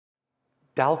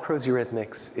Dalcroze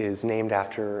Eurhythmics is named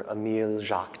after Emile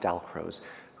Jaques-Dalcroze,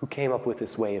 who came up with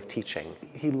this way of teaching.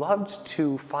 He loved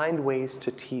to find ways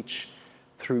to teach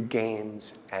through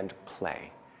games and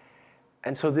play.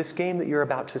 And so this game that you're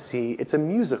about to see, it's a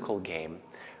musical game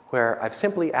where I've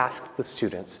simply asked the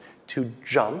students to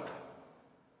jump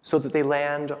so that they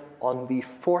land on the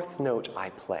fourth note I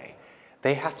play.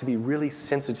 They have to be really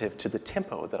sensitive to the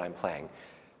tempo that I'm playing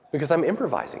because I'm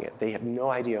improvising it. They have no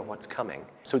idea what's coming.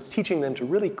 So it's teaching them to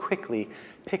really quickly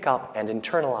pick up and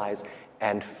internalize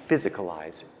and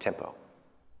physicalize tempo.